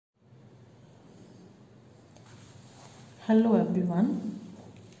Hello everyone.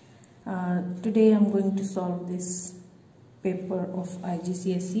 Today I'm going to solve this paper of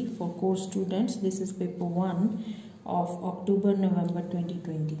IGCSE for core students. This is paper 1 of October-November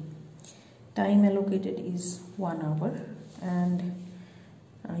 2020. Time allocated is 1 hour and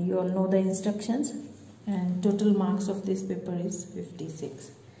you all know the instructions, and total marks of this paper is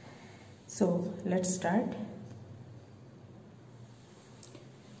 56. So let's start.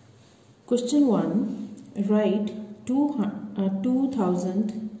 Question 1. Write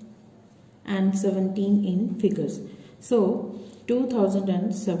 2017 in figures. So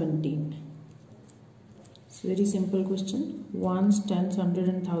 2017. It's a very simple question. Ones, tens, hundred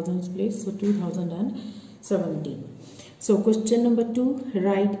and thousands place. So 2017. So question number 2.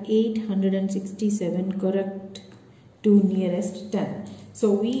 Write 867 correct to nearest 10.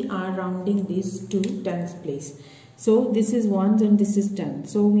 So we are rounding this to tens place. So this is ones and this is 10.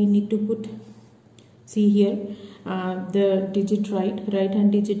 So we need to put, see here, the digit right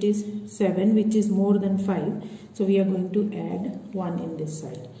hand digit is 7, which is more than 5. So we are going to add 1 in this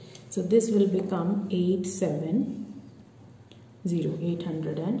side. So this will become 817.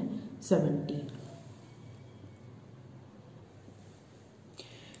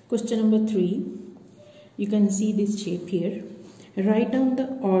 Question number 3. You can see this shape here. Write down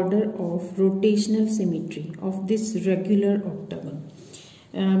the order of rotational symmetry of this regular octagon.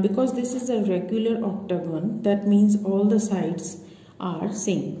 Because this is a regular octagon, that means all the sides are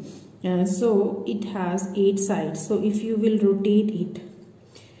same. So it has 8 sides. So if you will rotate it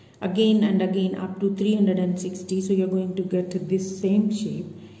again and again up to 360, so you are going to get this same shape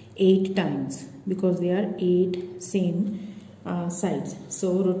 8 times, because they are 8 same sides.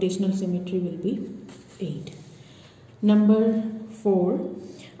 So rotational symmetry will be 8. Number 4.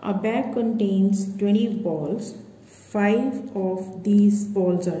 A bag contains 20 balls. 5 of these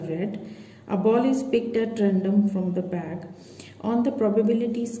balls are red. A ball is picked at random from the bag. On the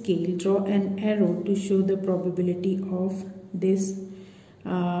probability scale, draw an arrow to show the probability of this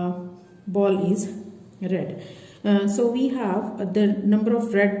ball is red. So we have the number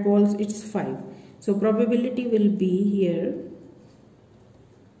of red balls, it's 5. So probability will be here.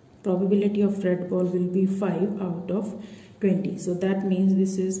 Probability of red ball will be 5 out of 20. So that means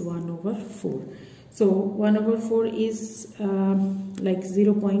this is 1 over 4. So 1 over 4 is like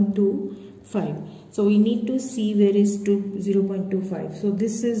 0.25. So we need to see where is 0.25. So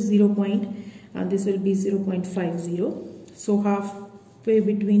this is 0. This will be 0.50. So halfway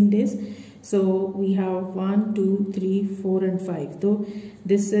between this. So we have 1, 2, 3, 4 and 5. So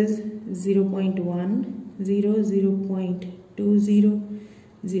this is 0.10, 0.20, 0.30,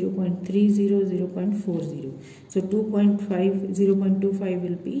 0.40. So 0.25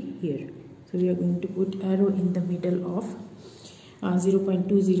 will be here. So we are going to put arrow in the middle of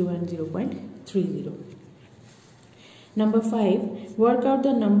 0.20 and 0.30. Number 5. Work out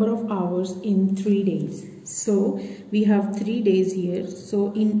the number of hours in 3 days. So we have 3 days here.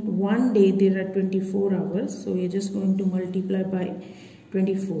 So in 1 day there are 24 hours. So we are just going to multiply by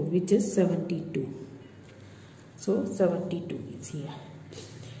 24, which is 72. So 72 is here.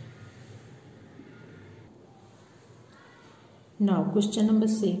 Now question number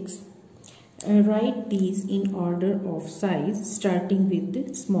 6. Write these in order of size, starting with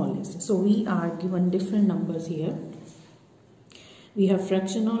the smallest. So we are given different numbers here. We have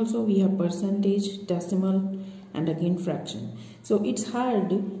fraction also, we have percentage, decimal and again fraction. So it's hard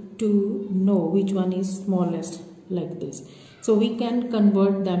to know which one is smallest like this. So we can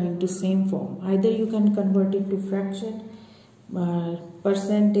convert them into same form. Either you can convert it to fraction,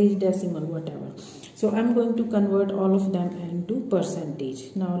 percentage, decimal, whatever. So I'm going to convert all of them into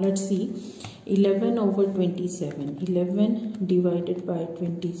percentage. Now let's see. 11 over 27. 11 divided by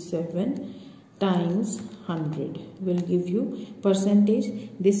 27 times 100 will give you percentage.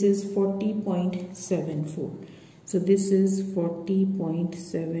 This is 40.74. So this is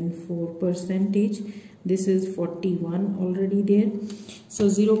 40.74 percentage. This is 41 already there. So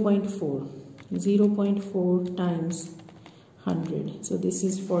 0.4. 0.4 times 100. So this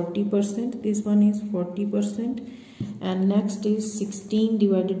is 40%. This one is 40%. And next is 16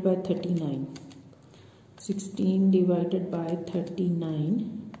 divided by 39. 16 divided by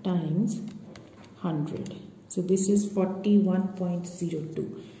 39 times 100. So this is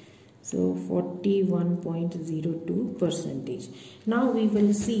 41.02. So 41.02 percentage. Now we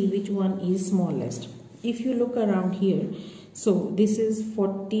will see which one is smallest. If you look around here, so this is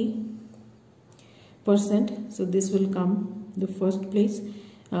 40%. So this will come the first place.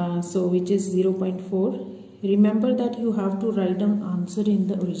 So which is 0.4. Remember that you have to write down answer in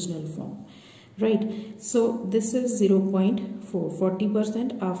the original form, right? So this is 0.4,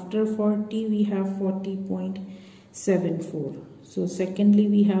 40%. After 40 we have 40.7 0.74. So secondly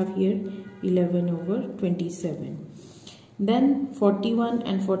we have here 11/27. Then 41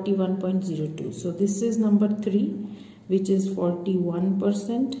 and 41.02. So this is number 3, which is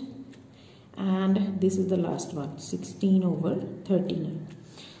 41%, and this is the last one, 16/39.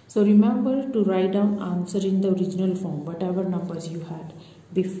 So remember to write down answer in the original form, whatever numbers you had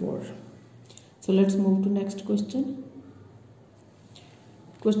before. So let's move to next question.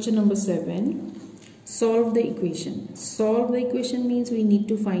 Question number 7. Solve the equation. Solve the equation means we need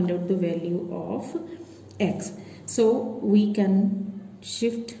to find out the value of x. So we can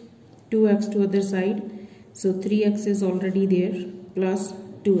shift 2x to other side. So 3x is already there, plus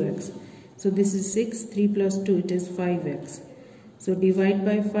 2x. So this is 6, 3 plus 2, it is 5x. So divide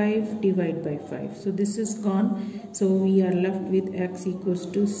by 5, divide by 5. So this is gone. So we are left with x equals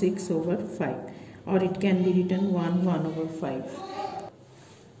to 6/5. Or it can be written 1/5.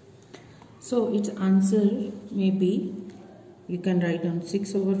 So its answer may be, you can write down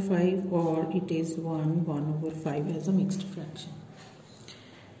 6/5, or it is 1/5 as a mixed fraction.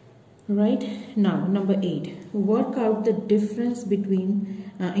 Right, now number 8. Work out the difference between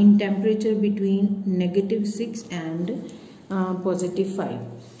in temperature between -6 and +5.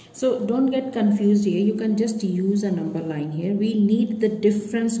 So don't get confused here. You can just use a number line here. We need the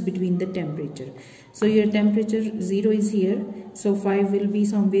difference between the temperature. So your temperature 0 is here. So 5 will be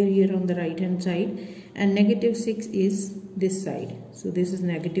somewhere here on the right hand side, and -6 is this side. So this is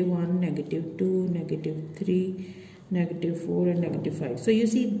 -1, -2, -3, -4 and -5. So you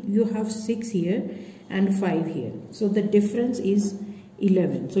see you have 6 here and 5 here. So the difference is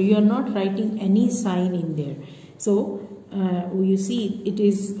 11. So you are not writing any sign in there. So you see it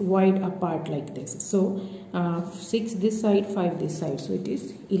is wide apart like this. So 6 this side, 5 this side. So it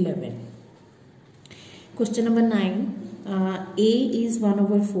is 11. Question number 9. A is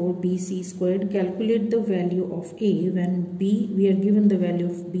 1/4 BC squared. Calculate the value of A when B, we are given the value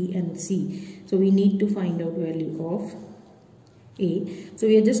of B and C. So we need to find out value of A. So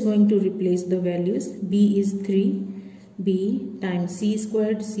we are just going to replace the values. B is 3, B times C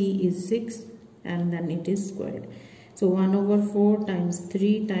squared, C is 6, and then it is squared. So 1/4 times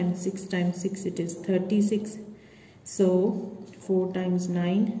 3 times 6 times 6, it is 36. So 4 times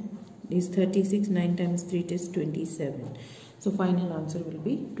 9 is 36, 9 times 3 it is 27. So final answer will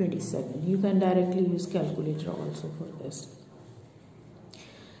be 27. You can directly use calculator also for this.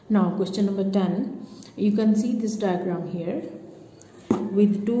 Now question number 10. You can see this diagram here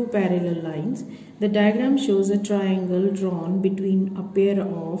with two parallel lines. The diagram shows a triangle drawn between a pair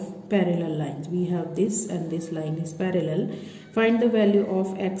of parallel lines. We have this and this line is parallel. Find the value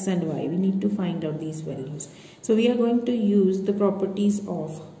of x and y. We need to find out these values. So we are going to use the properties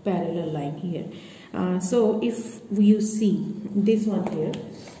of parallel line here. So if you see this one here,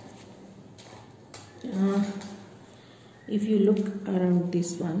 if you look around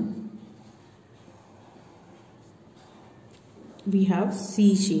this one, we have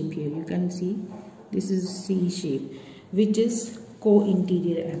C shape here. You can see this is C shape, which is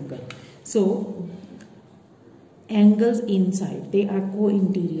co-interior angle. So angles inside, they are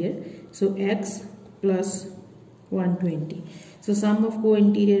co-interior. So x plus 120. So sum of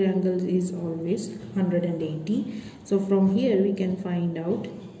co-interior angles is always 180. So from here we can find out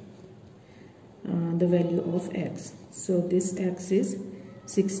the value of x. So this x is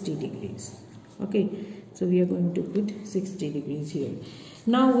 60 degrees. Okay, so we are going to put 60 degrees here.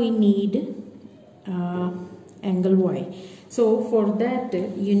 Now we need angle y. So for that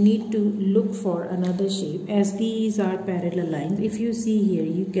you need to look for another shape, as these are parallel lines. If you see here,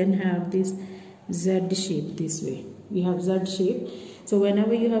 you can have this Z shape this way. We have Z shape. So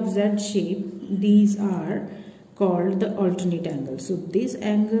whenever you have Z shape, these are called the alternate angle. So this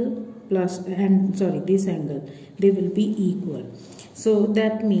angle plus this angle, they will be equal. So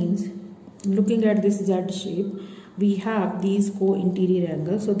that means, looking at this Z shape, we have these co-interior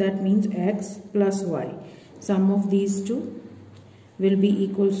angles. So that means x plus y, sum of these two will be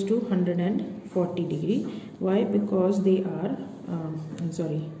equals to 140 degree. Why? Because they are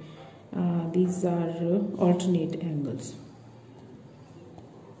these are alternate angles.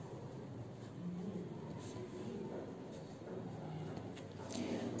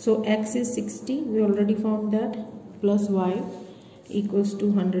 So x is 60, we already found that, plus y equals to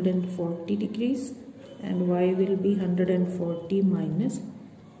 140 degrees, and y will be 140 minus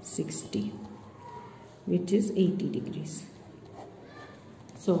 60, which is 80 degrees.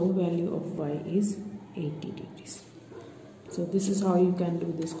 So value of y is 80 degrees. So this is how you can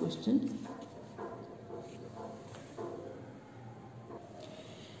do this question.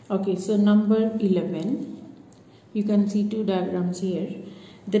 Okay, so number 11, you can see two diagrams here.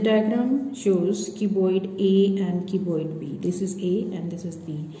 The diagram shows cuboid A and cuboid B. This is A and this is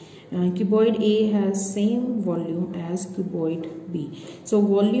B. Cuboid A has same volume as cuboid B. So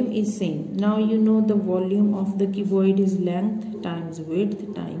volume is same. Now you know the volume of the cuboid is length times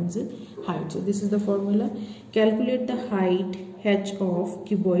width times height. So this is the formula. Calculate the height h of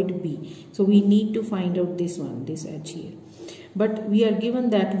cuboid B. So we need to find out this one, this h here. But we are given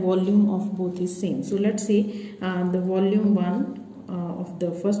that volume of both is same. So let's say the volume 1 of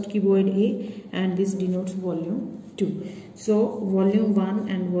the first cuboid A, and this denotes volume 2. So volume 1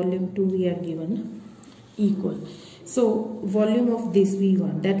 and volume 2 we are given equal. So volume of this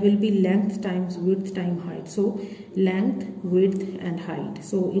V1, that will be length times width times height. So length, width and height.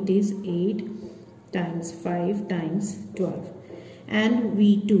 So it is 8 times 5 times 12. And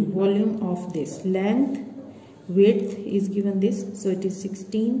V2, volume of this, length, width is given this. So it is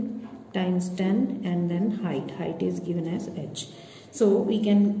 16 times 10, and then height is given as h. So we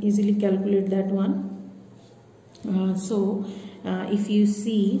can easily calculate that one. If you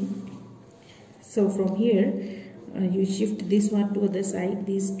see, so from here you shift this one to the side,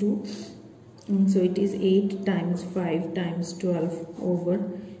 these two. So it is 8 times 5 times 12 over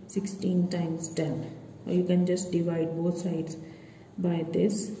 16 times 10. Or you can just divide both sides by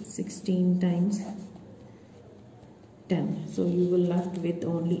this, 16 times 10. So you will left with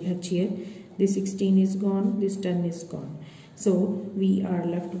only h here. This 16 is gone, this 10 is gone. So we are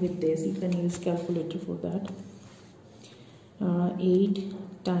left with this. You can use calculator for that. 8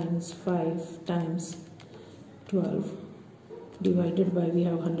 times 5 times 12 divided by, we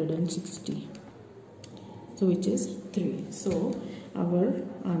have 160. So which is 3. So our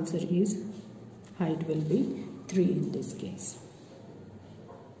answer is, height will be 3 in this case.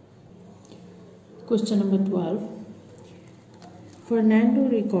 Question number 12. Fernando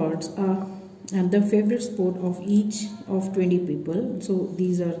records the favorite sport of each of 20 people. So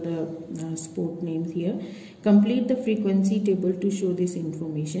these are the sport names here. Complete the frequency table to show this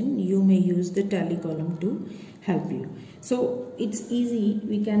information. You may use the tally column to help you. So it's easy.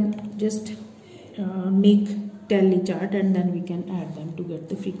 We can just make tally chart and then we can add them to get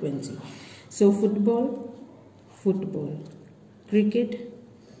the frequency. So football, cricket,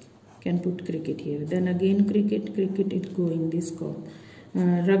 can put cricket here. Then again cricket is going this column.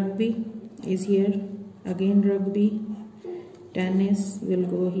 Rugby is here, again rugby. Tennis will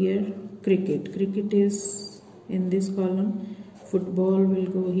go here. Cricket is in this column. Football will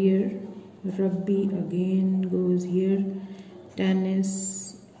go here. Rugby again goes here.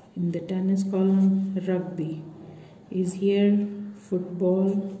 Tennis in the tennis column. Rugby is here.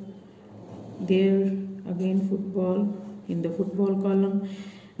 Football there, again football in the football column.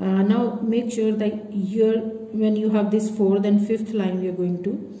 Now make sure that here, when you have this 4th and 5th line, we are going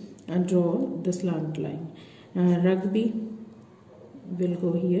to draw the slant line. Rugby will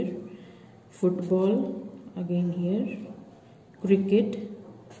go here. Football again here. Cricket,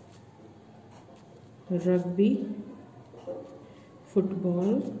 rugby,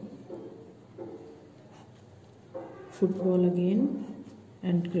 football again,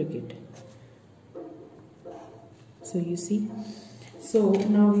 and cricket. So you see. So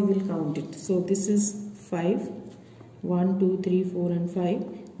now we will count it. So this is 5, 1, 2, 3, 4 and 5.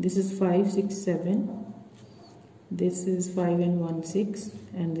 This is 5, 6, 7. This is 5 and 1, 6,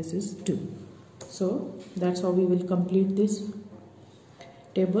 and this is 2. So that's how we will complete this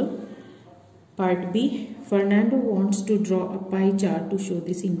table. Part B. Fernando wants to draw a pie chart to show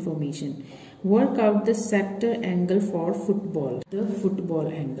this information. Work out the sector angle for football. The football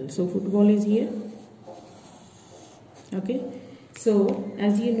angle. So football is here. Okay. So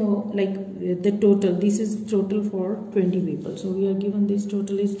as you know, like the total, this is total for 20 people. So we are given this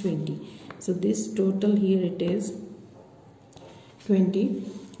total is 20. So this total here it is 20.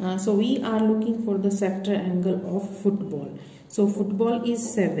 So we are looking for the sector angle of football. So football is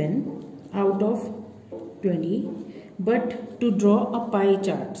 7 out of 20. But to draw a pie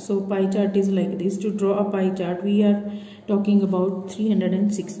chart, so pie chart is like this. To draw a pie chart, we are talking about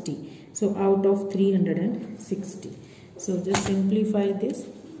 360. So out of 360. So just simplify this.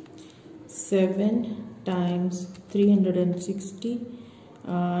 7 times 360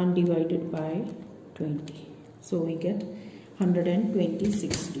 divided by 20. So we get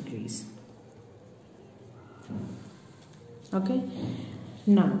 126 degrees. Okay.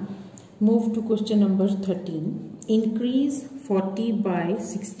 Now move to question number 13. Increase 40 by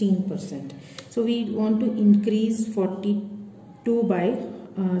 16%. So we want to increase 42 by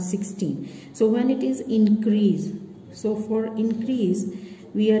 16. So when it is increase, so for increase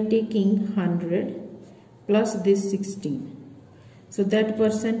we are taking 100 plus this 16. So that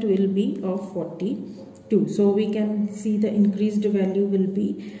percent will be of 40. 2. So we can see the increased value will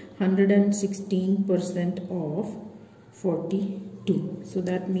be 116% of 42. So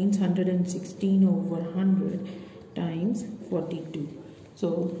that means 116 over 100 times 42.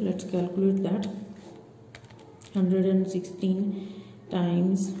 So let's calculate that. 116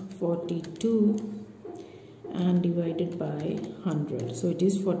 times 42 and divided by 100. So it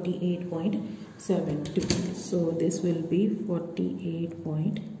is 48.72. So this will be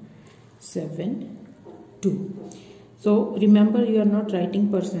 48.72. So remember, you are not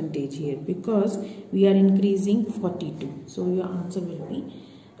writing percentage here because we are increasing 42. So your answer will be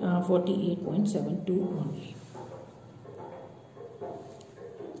 48.72 only.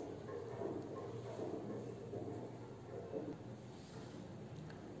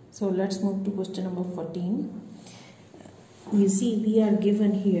 So let's move to question number 14. You see, we are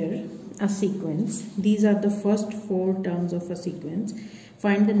given here a sequence. These are the first 4 terms of a sequence.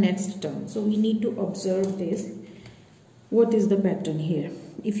 Find the next term. So we need to observe this. What is the pattern here?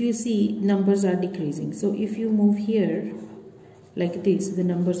 If you see, numbers are decreasing. So if you move here like this, the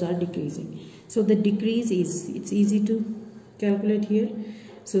numbers are decreasing. So the decrease is, it's easy to calculate here.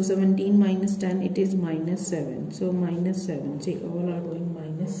 So 17 minus 10, it is minus 7. So minus 7. See, all are going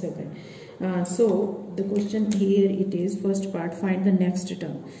minus 7. So the question here, it is first part, find the next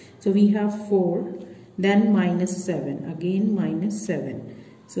term. So we have 4, then minus 7, again minus 7.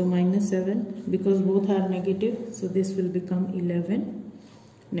 So minus 7, because both are negative, so this will become 11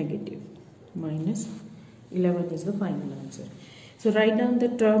 negative. Minus 11 is the final answer. So write down the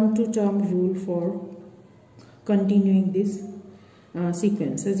term to term rule for continuing this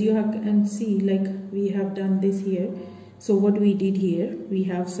sequence. As you can see, like we have done this here. So what we did here, we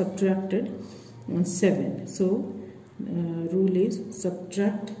have subtracted 7. So rule is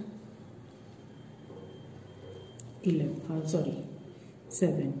subtract 7.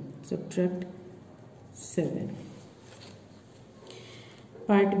 Subtract 7.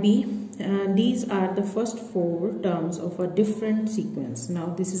 Part B, these are the first 4 terms of a different sequence.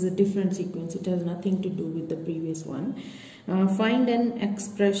 Now this is a different sequence, it has nothing to do with the previous one. Find an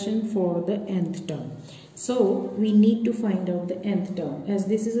expression for the nth term. So we need to find out the nth term. As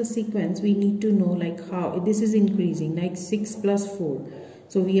this is a sequence, we need to know like how this is increasing, like 6 plus 4.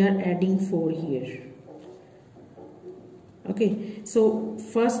 So we are adding 4 here. Okay, so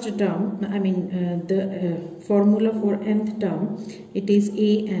first term, the formula for nth term, it is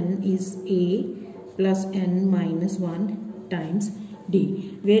an is a plus n minus 1 times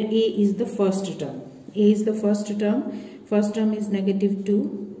d, where a is the first term. A is the first term. First term is negative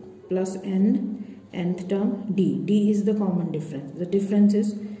 2 plus nth term d. D is the common difference. The difference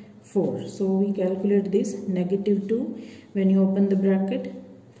is 4. So we calculate this. Negative 2, when you open the bracket,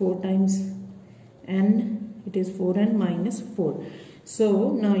 4 times n, it is 4n minus 4.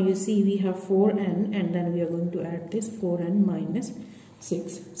 So now you see we have 4n and then we are going to add this 4n minus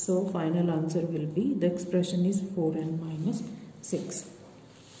 6. So final answer will be, the expression is 4n minus 6.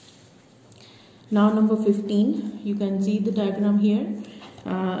 Now number 15, you can see the diagram here.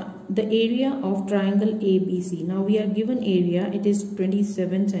 The area of triangle ABC. Now we are given area, it is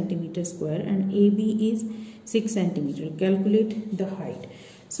 27 centimeter square and AB is 6 centimeter. Calculate the height.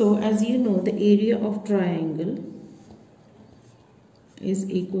 So as you know, the area of triangle is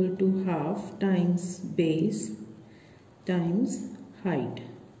equal to half times base times height.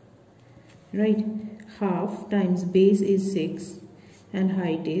 Right? Half times base is 6 and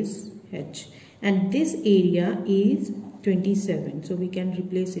height is h. And this area is 27. So we can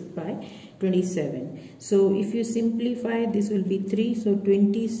replace it by 27. So if you simplify, this will be 3. So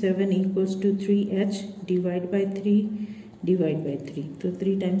 27 equals to 3h, divide by 3, divide by 3. So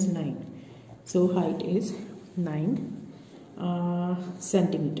 3 times 9. So height is 9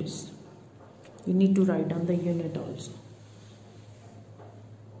 centimeters. You need to write down the unit also.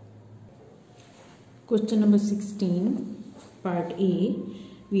 Question number 16, part A.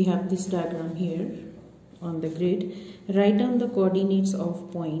 We have this diagram here on the grid. Write down the coordinates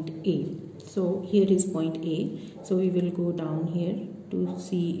of point A. So here is point A. So we will go down here to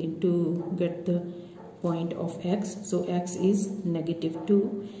get the point of x. So x is negative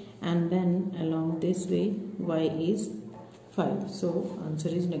 2 and then along this way y is 5. So answer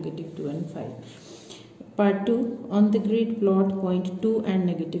is negative 2 and 5. Part 2, on the grid plot point 2 and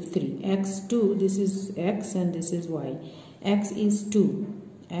negative 3. x2, this is x and this is y. X is 2.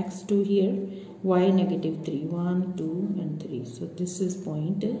 x2 here, y negative 3. 1, 2 and 3. So this is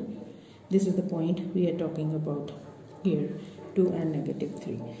the point we are talking about here, 2 and negative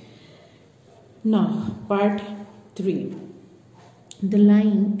 3. Now part 3, the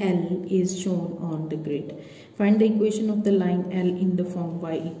line L is shown on the grid. Find the equation of the line L in the form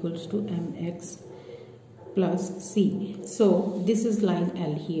y equals to mx plus C. So this is line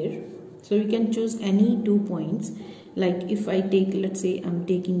L here. So you can choose any 2 points. Like if I take, let's say I'm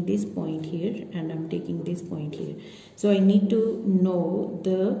taking this point here and I'm taking this point here. So I need to know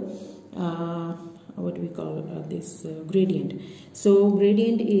the what we call this gradient. So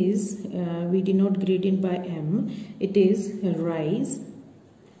gradient is, we denote gradient by M. It is rise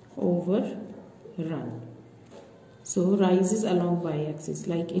over run. So rise is along y-axis,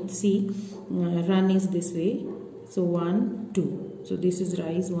 like it see run is this way. So 1, 2. So this is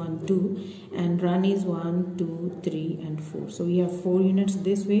rise 1, 2, and run is 1, 2, 3 and 4. So we have 4 units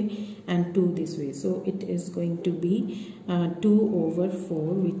this way and 2 this way. So it is going to be 2 over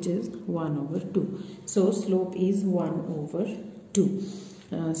 4, which is 1 over 2. So slope is 1 over 2.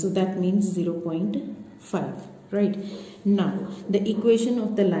 So that means 0.5. Right. Now the equation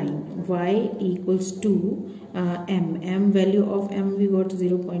of the line y equals to m value of m we got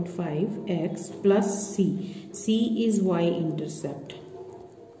 0.5 x plus c is y-intercept.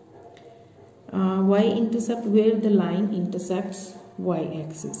 Y-intercept where the line intersects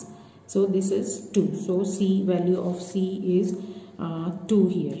y-axis. So this is 2. So c value of c is 2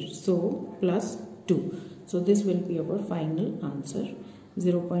 here. So plus 2. So this will be our final answer,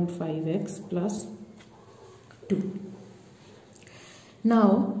 0.5x plus 2.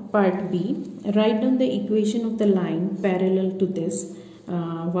 Now part B, write down the equation of the line parallel to this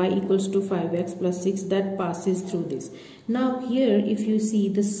y equals to 5x plus 6 that passes through this. Now here if you see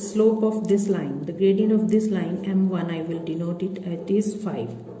the slope of this line, the gradient of this line m1, I will denote it as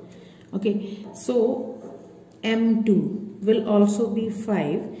 5. Okay, so m2 will also be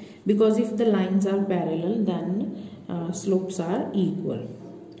 5, because if the lines are parallel then slopes are equal.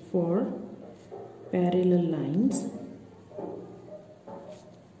 For parallel lines,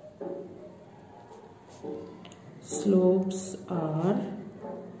 slopes are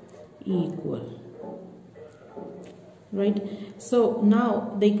equal. Right. So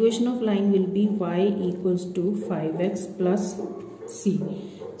now the equation of line will be y equals to 5x plus c.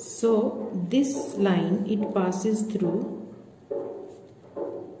 So this line, it passes through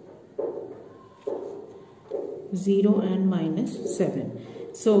 0 and minus 7.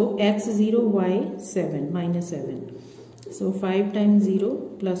 So x 0, y 7, minus 7. So 5 times 0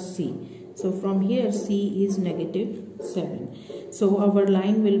 plus c. So from here c is negative 7. So our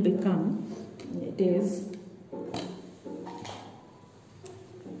line will become, it is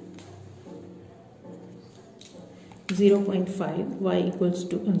 (0.5) y equals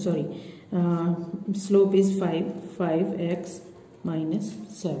to, slope is 5x minus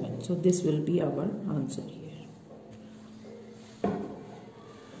 7. So this will be our answer here.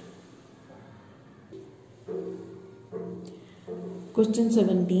 Question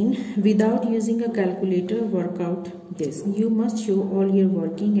 17. Without using a calculator, work out this. You must show all your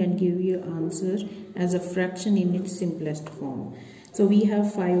working and give your answer as a fraction in its simplest form. So we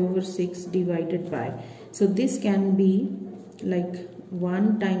have 5 over 6 divided by. So this can be like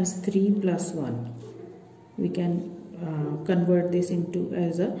 1 times 3 plus 1. We can convert this into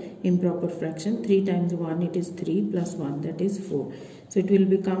as a improper fraction. 3 times 1, it is 3 plus 1, that is 4. So it will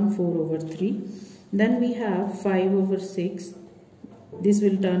become 4 over 3. Then we have 5 over 6. This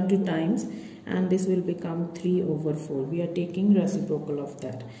will turn to times and this will become 3 over 4. We are taking reciprocal of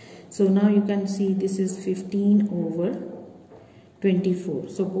that. So now you can see this is 15 over 24.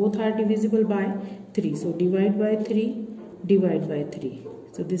 So both are divisible by 3. So divide by 3, divide by 3.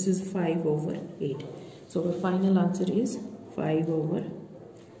 So this is 5 over 8. So our final answer is 5 over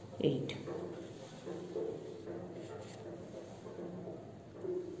 8.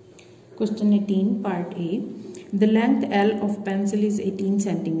 Question 18, part A. The length L of pencil is 18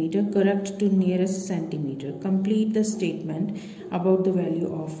 cm. Correct to nearest centimeter. Complete the statement about the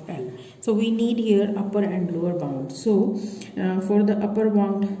value of L. So we need here upper and lower bound. So for the upper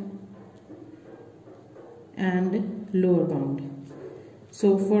bound and lower bound.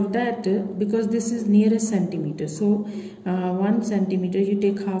 So for that, because this is nearest centimeter, so 1 centimeter, you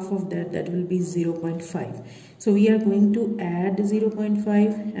take half of that, that will be 0.5. So we are going to add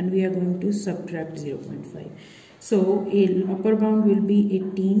 0.5 and we are going to subtract 0.5. So upper bound will be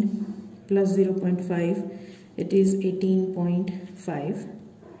 18 plus 0.5, it is 18.5,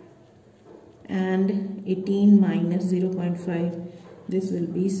 and 18 minus 0.5, this will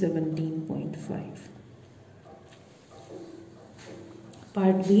be 17.5.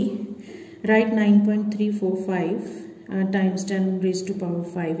 Part B, write 9.345 times 10 raised to power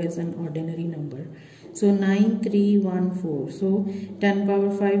 5 as an ordinary number. So 9314. So 10 power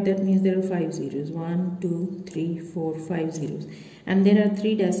 5, that means there are 5 zeros. 1, 2, 3, 4, 5 zeros. And there are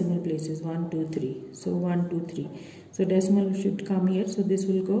 3 decimal places. 1, 2, 3. So 1, 2, 3. So decimal should come here, so this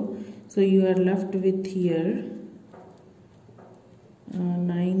will go. So you are left with here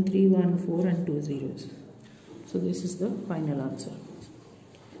 9314 and 2 zeros. So this is the final answer.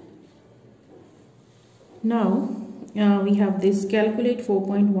 Now we have this: calculate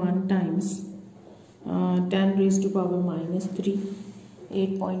 4.1 times 10 raised to power minus 3,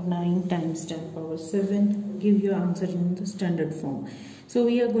 8.9 times 10 power 7. Give your answer in the standard form. So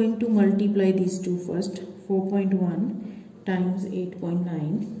we are going to multiply these two first. 4.1 times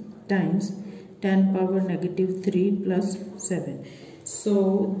 8.9 times 10 power negative 3 plus 7.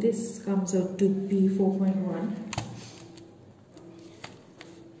 So this comes out to be 4.1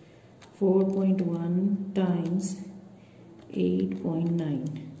 times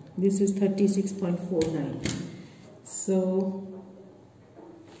 8.9. This is 36.49. So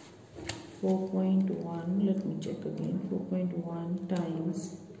 4.1, let me check again. 4.1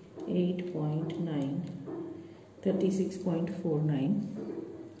 times 8.9, 36.49.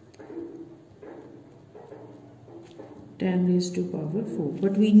 10 raised to power 4,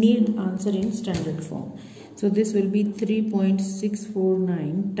 but we need answer in standard form. So this will be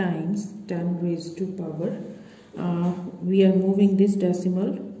 3.649 times 10 raised to power. We are moving this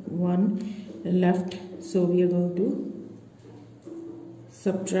decimal 1 left, so we are going to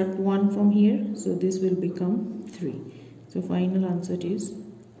subtract 1 from here, so this will become 3. So final answer is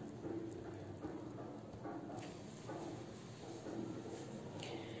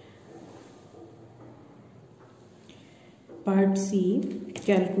part C.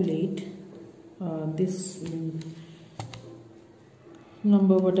 Calculate this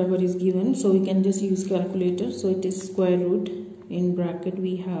number, whatever is given. So we can just use calculator. So it is square root, in bracket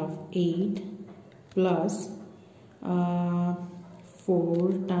we have 8 plus 4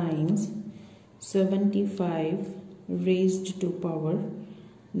 times 75 raised to power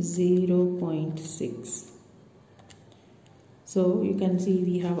 0.6. So you can see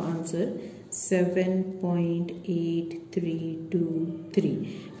we have answer 7.8323,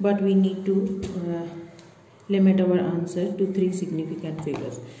 but we need to limit our answer to 3 significant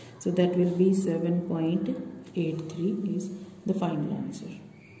figures. So that will be 7.83 is the final answer.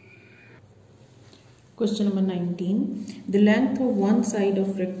 Question number 19. The length of one side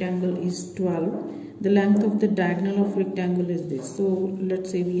of rectangle is 12. The length of the diagonal of rectangle is this. So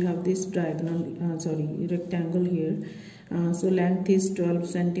let's say we have this rectangle here. So length is 12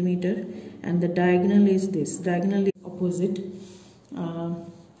 centimeter and the diagonal is this. Diagonal is opposite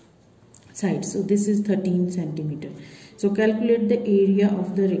side. So this is 13 centimeter. So calculate the area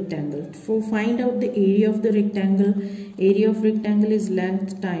of the rectangle. For find out the area of the rectangle, area of rectangle is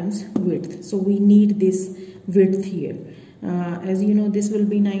length times width. So we need this width here. As you know, this will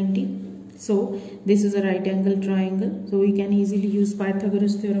be 90. So this is a right angle triangle. So we can easily use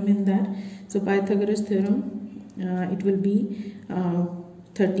Pythagoras theorem in that. So Pythagoras theorem, it will be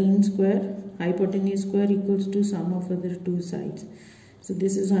 13 square hypotenuse square equals to sum of other two sides. So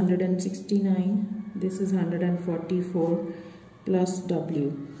this is 169, this is 144 plus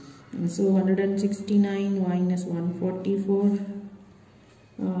W. And so 169 minus 144,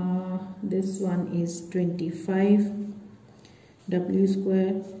 this one is 25 W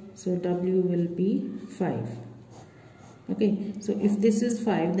square, so W will be 5. Okay, so if this is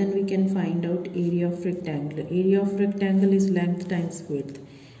 5, then we can find out area of rectangle. Area of rectangle is length times width,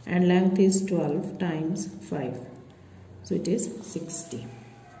 and length is 12 times 5. So it is 60.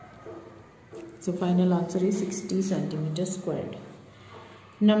 So final answer is 60 centimeters squared.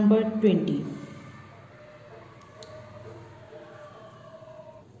 Number 20.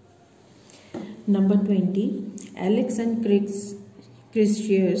 Number 20. Alex and Chris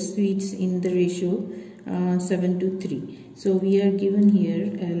share sweets in the ratio 7:3. So we are given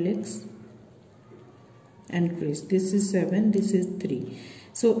here Alex and Chris. This is 7, this is 3.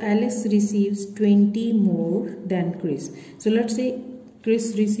 So Alex receives 20 more than Chris. So let's say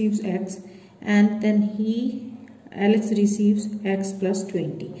Chris receives X and then Alex receives X plus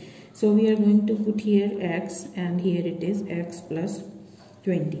 20. So we are going to put here X and here it is X plus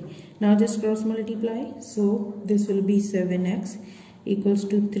 20. Now just cross multiply. So this will be 7X equals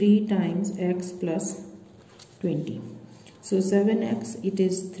to 3 times X plus 20. So 7X, it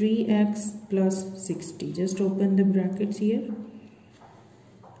is 3X plus 60. Just open the brackets here.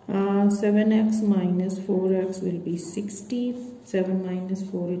 7X minus 4X will be 60. 7 minus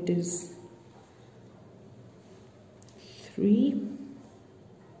 4, it is 3.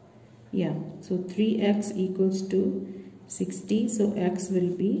 Yeah, so 3X equals to 60. So X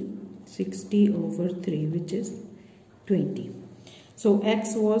will be 60 over 3, which is 20. So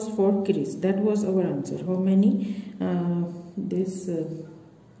X was for Chris. That was our answer. How many?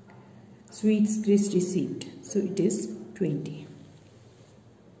 sweets received. So it is 20.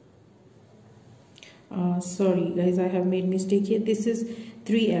 Sorry guys, I have made mistake here. This is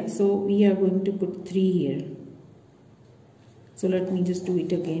 3x, so we are going to put 3 here. So let me just do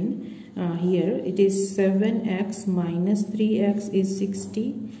it again. Here it is 7x minus 3x is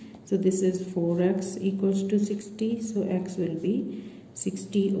 60. So this is 4x equals to 60. So x will be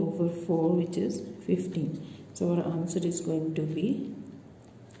 60 over 4, which is 15. So our answer is going to be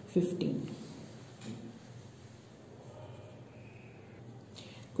 15.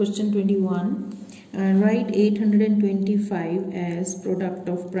 Question 21. Write 825 as product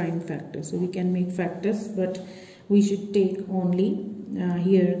of prime factors. So we can make factors, but we should take only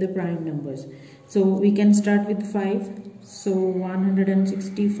here the prime numbers. So we can start with 5. So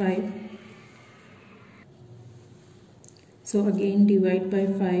 165. So again divide by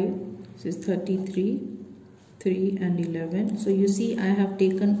 5. This is 33, 3 and 11. So you see I have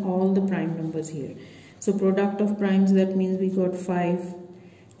taken all the prime numbers here. So product of primes, that means we got 5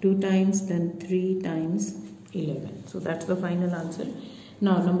 2 times, then 3 times 11. So that's the final answer.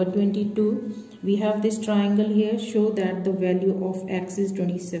 Now number 22, we have this triangle here. Show that the value of x is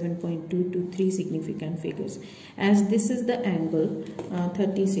 27.2 to 3 significant figures. As this is the angle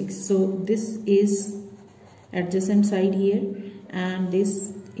 36, so this is adjacent side here, and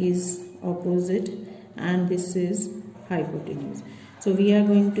this is opposite, and this is hypotenuse. So we are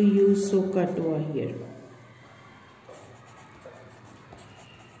going to use SOHCAHTOA here.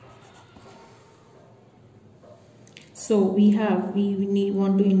 So we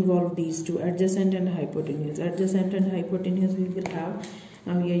want to involve these two, adjacent and hypotenuse. Adjacent and hypotenuse we will have,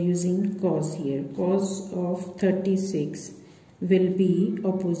 and we are using cos here. Cos of 36 will be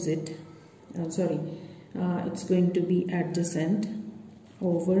opposite, it's going to be adjacent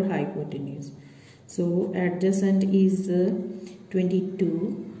over hypotenuse. So adjacent is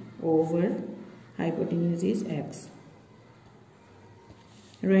 22 over hypotenuse is x.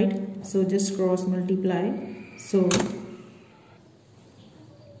 Right? So just cross multiply. So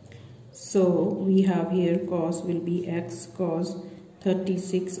we have here cos will be x cos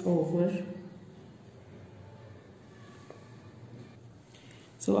 36 over.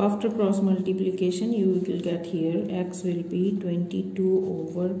 So after cross multiplication you will get here x will be 22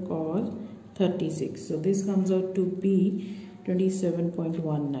 over cos 36. So this comes out to be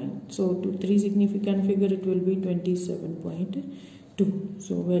 27.19. So to 3 significant figure it will be 27.2.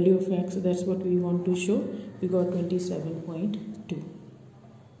 So value of x, that's what we want to show. We got 27.2.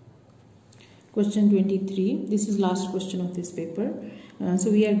 Question 23. This is last question of this paper. So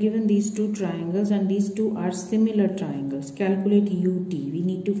we are given these two triangles, and these two are similar triangles. Calculate UT. We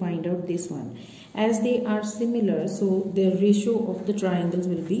need to find out this one. As they are similar, so the ratio of the triangles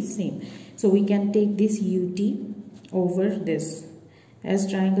will be same. So we can take this UT over this. As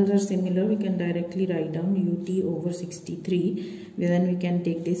triangles are similar, we can directly write down UT over 63. Then we can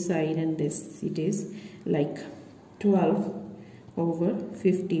take this side and this. It is like 12 over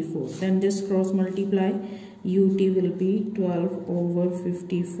 54. Then just cross multiply. UT will be 12 over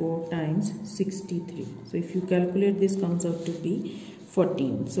 54 times 63. So if you calculate, this comes out to be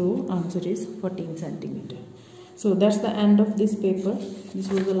 14. So answer is 14 centimeter. So that's the end of this paper. This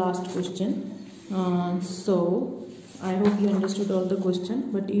was the last question. So I hope you understood all the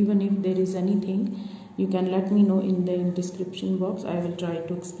question, but even if there is anything, you can let me know in the description box. I will try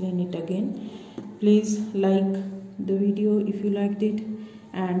to explain it again. Please like the video if you liked it,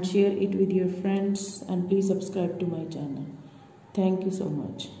 and share it with your friends, and please subscribe to my channel. Thank you so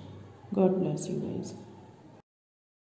much. God bless you guys.